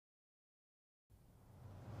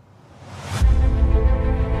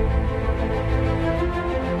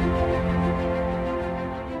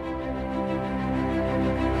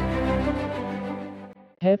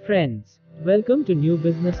Hey friends, welcome to New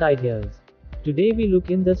Business Ideas. Today we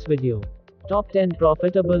look in this video. Top 10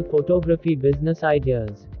 Profitable Photography Business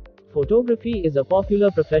Ideas. Photography is a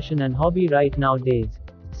popular profession and hobby right nowadays.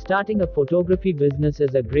 Starting a photography business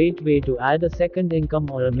is a great way to add a second income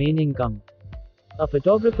or a main income. A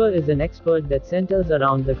photographer is an expert that centers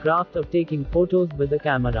around the craft of taking photos with a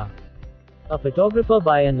camera. A photographer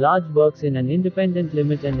by and large works in an independent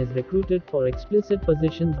limit and is recruited for explicit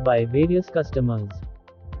positions by various customers.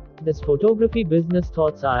 This photography business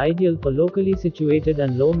thoughts are ideal for locally situated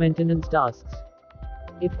and low maintenance tasks.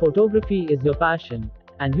 If photography is your passion,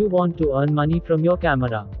 and you want to earn money from your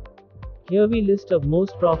camera, here we list of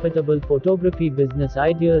most profitable photography business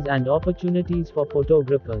ideas and opportunities for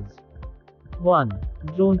photographers. 1.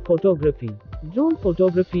 Drone photography. Drone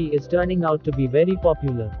photography is turning out to be very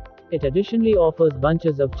popular. It additionally offers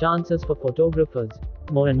bunches of chances for photographers.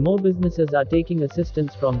 More and more businesses are taking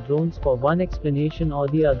assistance from drones for one explanation or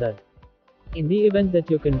the other. In the event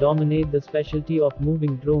that you can dominate the specialty of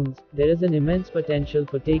moving drones, there is an immense potential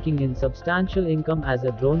for taking in substantial income as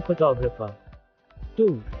a drone photographer.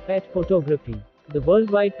 2. Pet photography. The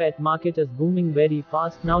worldwide pet market is booming very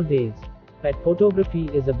fast nowadays. Pet photography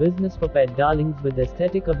is a business for pet darlings with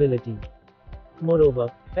aesthetic ability.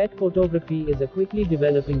 Moreover, pet photography is a quickly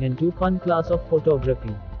developing and too fun class of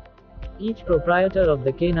photography. Each proprietor of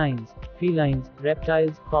the canines, felines,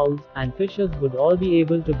 reptiles, fowls, and fishes would all be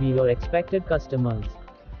able to be your expected customers.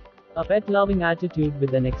 A pet-loving attitude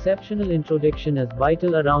with an exceptional introduction is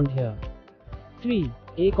vital around here. 3.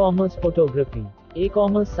 E-commerce photography.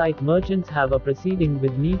 E-commerce site merchants have a proceeding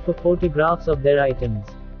with need for photographs of their items.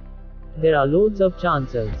 There are loads of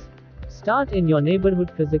chances. Start in your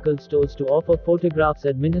neighborhood physical stores to offer photographs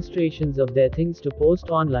administrations of their things to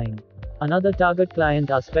post online. Another target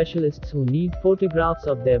client are specialists who need photographs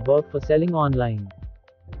of their work for selling online.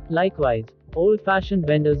 Likewise, old-fashioned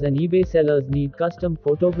vendors and eBay sellers need custom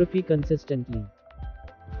photography consistently.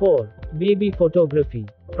 4. Baby photography.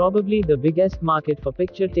 Probably the biggest market for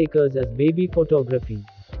picture takers is baby photography.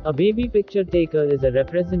 A baby picture taker is a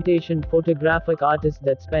representation photographic artist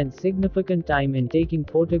that spends significant time in taking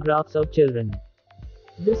photographs of children.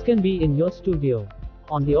 This can be in your studio.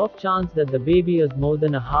 On the off chance that the baby is more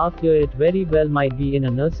than a half year, it very well might be in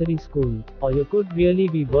a nursery school, or you could really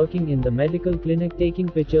be working in the medical clinic taking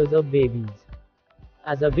pictures of babies.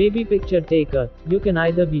 As a baby picture taker, you can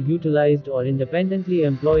either be utilized or independently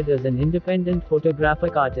employed as an independent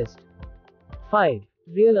photographic artist. 5.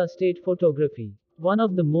 Real estate photography. One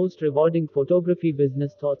of the most rewarding photography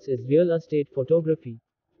business thoughts is real estate photography.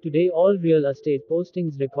 Today all real estate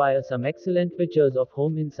postings require some excellent pictures of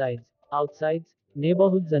home insides, outsides,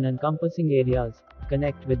 neighborhoods and encompassing areas.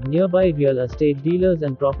 Connect with nearby real estate dealers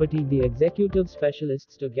and property the executive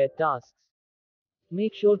specialists to get tasks.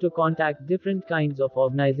 Make sure to contact different kinds of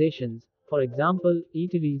organizations, for example,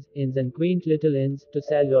 eateries, inns and quaint little inns, to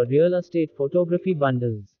sell your real estate photography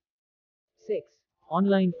bundles. 6.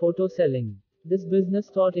 Online photo selling. This business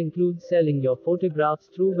thought includes selling your photographs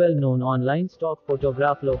through well-known online stock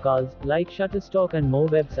photograph locales like Shutterstock and more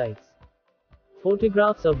websites.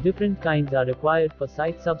 Photographs of different kinds are required for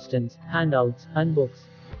site substance, handouts, and books.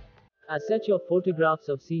 As such, your photographs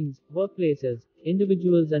of scenes, workplaces,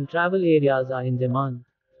 individuals and travel areas are in demand.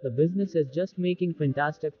 The business is just making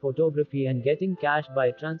fantastic photography and getting cash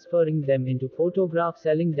by transferring them into photograph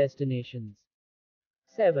selling destinations.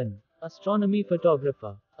 7. Astronomy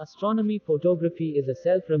photographer. Astronomy photography is a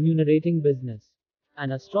self-remunerating business.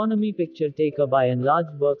 An astronomy picture taker by and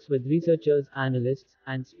large works with researchers, analysts,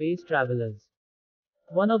 and space travelers.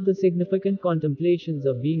 One of the significant contemplations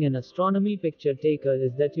of being an astronomy picture taker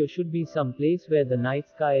is that you should be some place where the night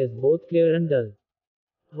sky is both clear and dull.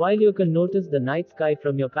 While you can notice the night sky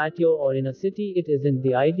from your patio or in a city, it isn't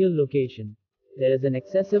the ideal location. There is an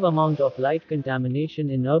excessive amount of light contamination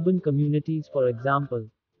in urban communities, for example.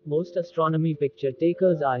 Most astronomy picture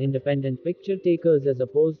takers are independent picture takers as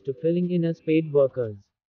opposed to filling in as paid workers.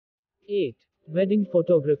 8. Wedding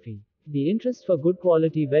photography. The interest for good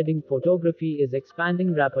quality wedding photography is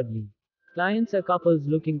expanding rapidly. Clients are couples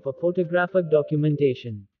looking for photographic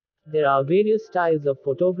documentation. There are various styles of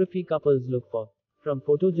photography couples look for, from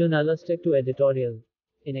photojournalistic to editorial.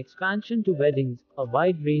 In expansion to weddings, a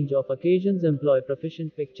wide range of occasions employ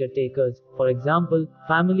proficient picture takers, for example,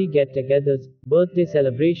 family get-togethers, birthday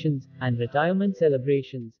celebrations, and retirement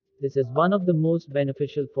celebrations. This is one of the most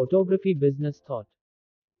beneficial photography business thought.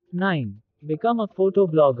 9. Become a photo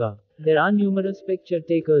blogger. There are numerous picture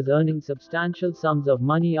takers earning substantial sums of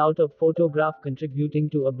money out of photograph contributing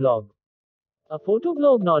to a blog. A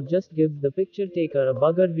photoblog not just gives the picture taker a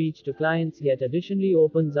bigger reach to clients, yet additionally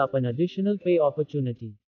opens up an additional pay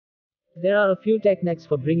opportunity. There are a few techniques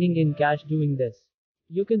for bringing in cash doing this.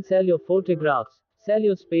 You can sell your photographs, sell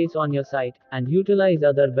your space on your site, and utilize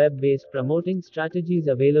other web-based promoting strategies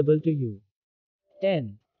available to you.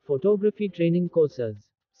 10. Photography training courses.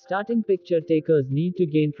 Starting picture takers need to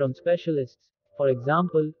gain from specialists, for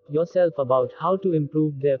example, yourself, about how to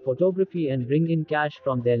improve their photography and bring in cash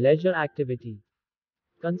from their leisure activity.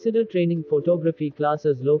 Consider training photography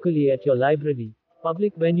classes locally at your library,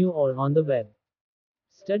 public venue, or on the web.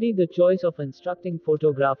 Study the choice of instructing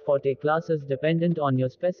photograph photo classes dependent on your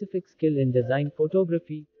specific skill in design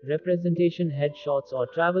photography, representation headshots, or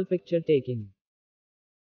travel picture taking.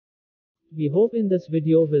 We hope in this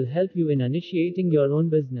video will help you in initiating your own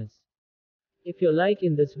business. If you like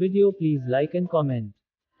in this video, please like and comment.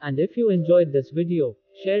 And if you enjoyed this video,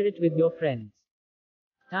 share it with your friends.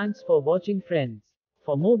 Thanks for watching, friends.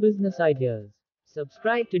 For more business ideas,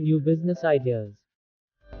 subscribe to New Business Ideas.